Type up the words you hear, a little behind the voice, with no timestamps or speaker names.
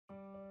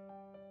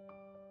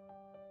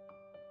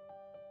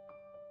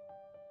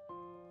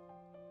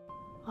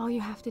All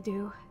you have to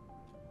do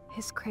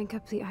is crank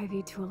up the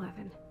IV to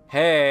 11.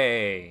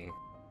 Hey.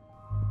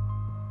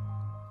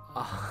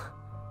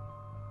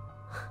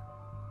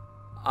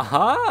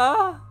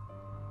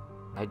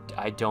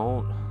 I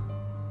don't.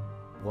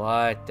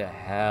 What the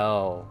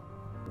hell?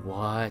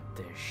 What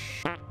the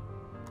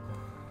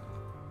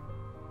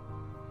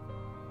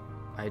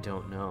I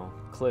don't know.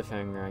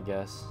 Cliffhanger, I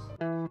guess.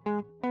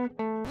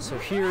 So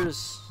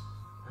here's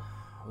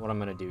what I'm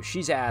gonna do.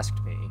 She's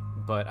asked me,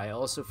 but I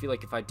also feel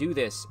like if I do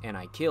this and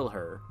I kill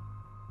her,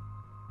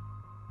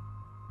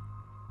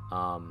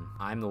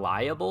 I'm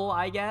liable,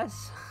 I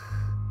guess?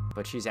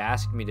 But she's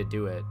asked me to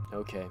do it.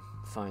 Okay,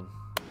 fine.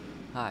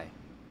 Hi,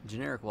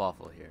 generic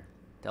Waffle here.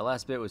 That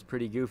last bit was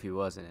pretty goofy,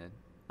 wasn't it?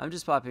 I'm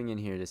just popping in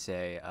here to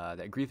say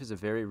that grief is a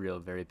very real,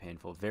 very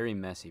painful, very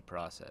messy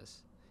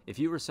process. If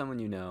you or someone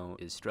you know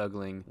is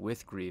struggling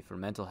with grief or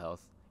mental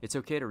health, it's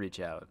okay to reach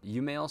out.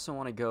 You may also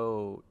want to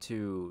go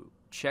to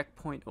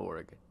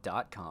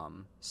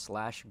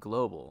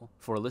checkpointorg.com/global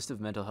for a list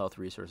of mental health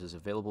resources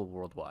available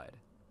worldwide.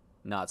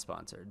 Not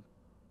sponsored.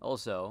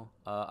 Also,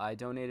 I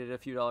donated a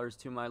few dollars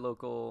to my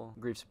local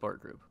grief support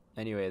group.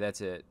 Anyway,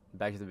 that's it.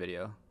 Back to the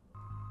video.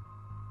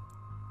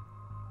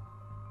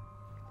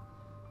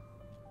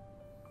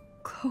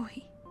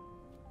 Chloe,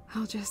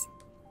 I'll just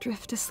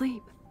drift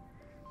asleep,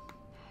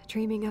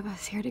 dreaming of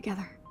us here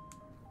together,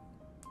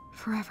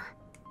 forever.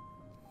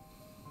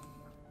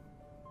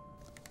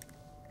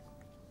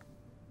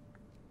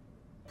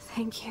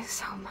 Thank you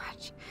so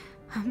much.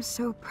 I'm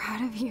so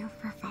proud of you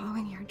for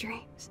following your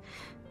dreams.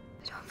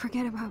 Don't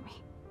forget about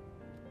me.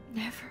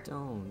 Never.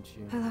 Don't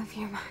you? I love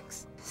you,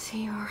 Max.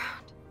 See you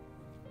around.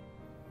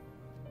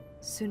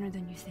 Sooner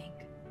than you think.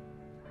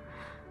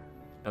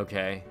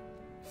 Okay,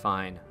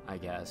 fine, I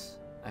guess.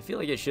 I feel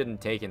like it shouldn't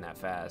have taken that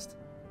fast,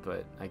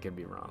 but I could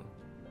be wrong.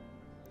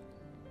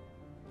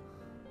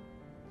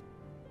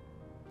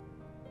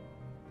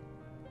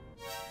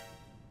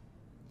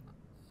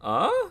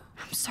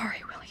 I'm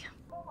sorry, William.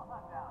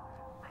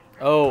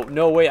 Oh,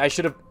 no, wait, I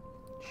should have...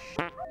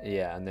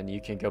 Yeah, and then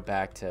you can go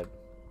back to...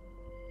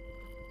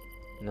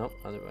 Nope,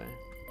 other way.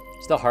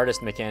 It's the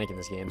hardest mechanic in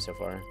this game so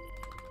far.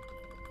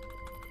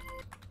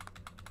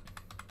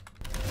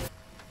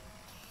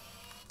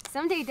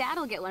 Someday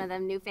Dad'll get one of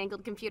them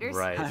newfangled computers.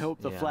 Right. I hope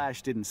the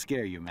flash didn't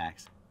scare you,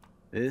 Max.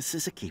 This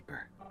is a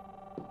keeper.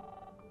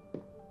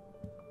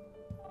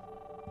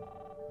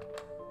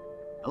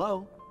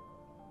 Hello?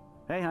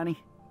 Hey, honey.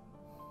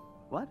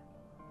 What?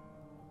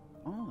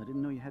 Oh, I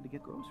didn't know you had to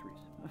get groceries.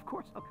 Of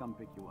course I'll come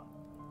pick you up.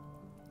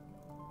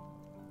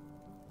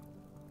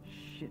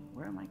 Shit,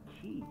 where are my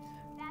keys?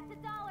 That's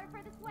 $1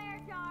 for the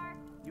swear jar.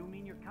 You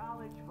mean your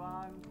college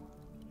fund?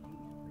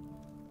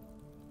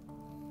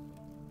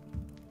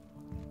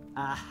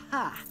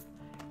 Aha!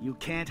 You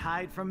can't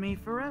hide from me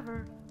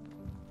forever.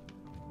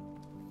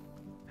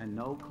 And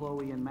no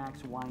Chloe and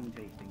Max wine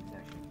tasting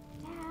session.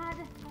 Dad.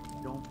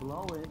 Don't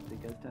blow it,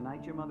 because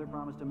tonight your mother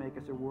promised to make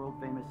us a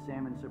world-famous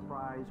salmon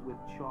surprise with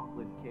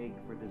chocolate cake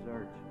for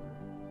dessert.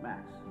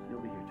 Max,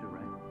 you'll be here too,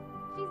 right?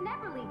 She's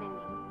never leaving me.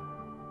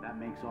 That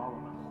makes all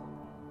of us.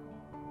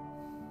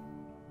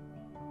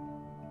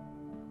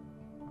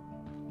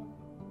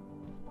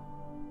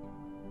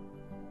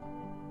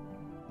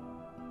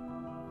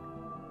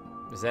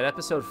 Is that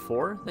episode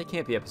 4? That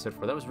can't be episode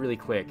 4. That was really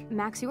quick.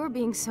 Max, you are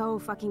being so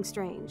fucking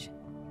strange.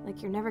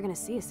 Like you're never gonna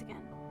see us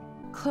again.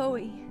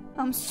 Chloe,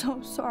 I'm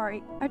so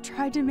sorry. I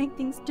tried to make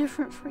things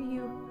different for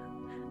you.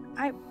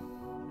 I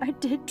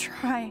did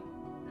try.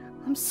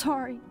 I'm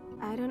sorry.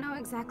 I don't know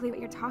exactly what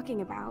you're talking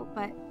about,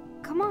 but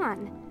come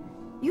on.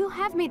 You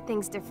have made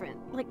things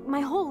different, like my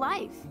whole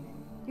life.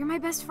 You're my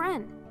best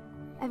friend.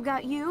 I've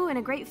got you and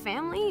a great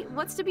family.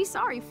 What's to be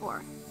sorry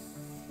for?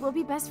 We'll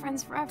be best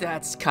friends forever.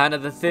 That's kind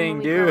of the thing,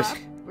 When we grow dude. up,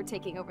 we're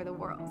taking over the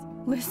world.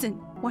 Listen,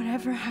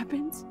 whatever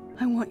happens,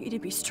 I want you to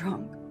be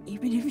strong.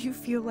 Even if you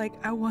feel like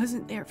I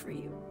wasn't there for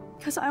you.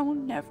 Because I will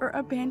never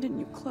abandon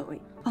you, Chloe.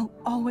 I'll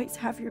always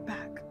have your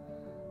back.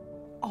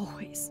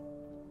 Always.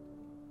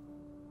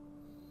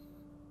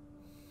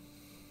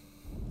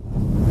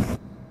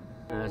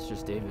 That's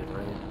just David,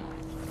 right?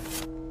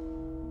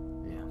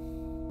 Yeah.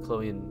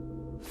 Chloe and...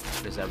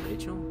 Is that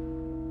Rachel?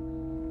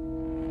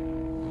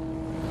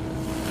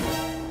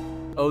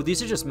 Oh,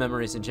 these are just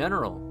memories in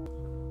general.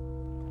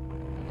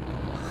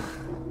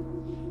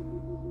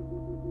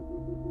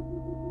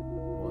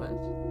 What?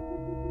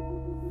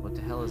 What the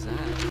hell is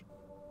that?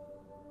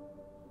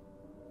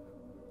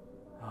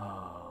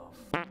 Oh,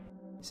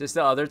 is this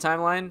the other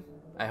timeline?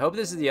 I hope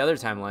this is the other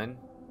timeline.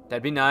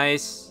 That'd be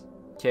nice.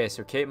 Okay,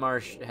 so Kate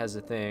Marsh has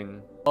a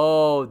thing.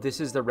 Oh, this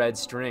is the red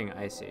string.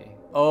 I see.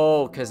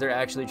 Oh, because they're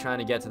actually trying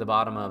to get to the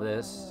bottom of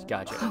this.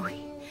 Gotcha.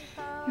 Chloe,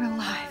 you're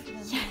alive.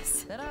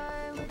 Yes.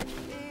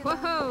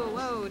 Whoa,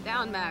 whoa,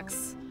 down,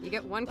 Max. You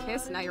get one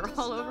kiss, now you're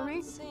all over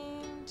me?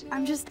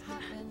 I'm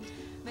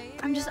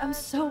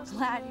so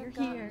glad you're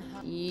here.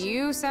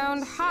 You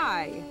sound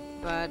high.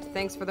 but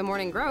thanks for the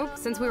morning grope.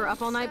 Since we were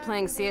up all night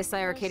playing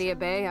CSI Arcadia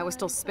Bay, I was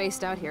still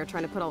spaced out here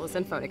trying to put all this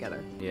info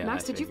together. Yeah,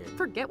 Max, I did you figured.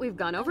 forget we've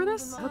gone over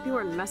this? I hope you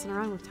weren't messing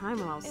around with time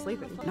while I was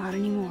sleeping. Not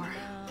anymore.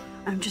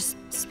 I'm just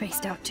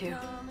spaced out too.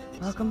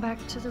 Welcome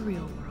back to the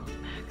real world,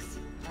 Max.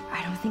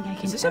 I don't think I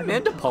can. Is this ever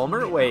Amanda tell Palmer?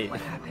 you about Wait.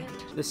 What happened?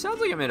 This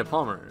sounds like Amanda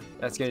Palmer.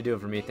 That's gonna do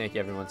it for me. Thank you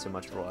everyone so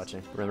much for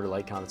watching. Remember to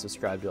like, comment,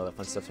 subscribe, do all that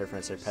fun stuff. Our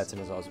friends, their pets,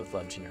 and as always with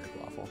love, Generic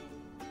Waffle.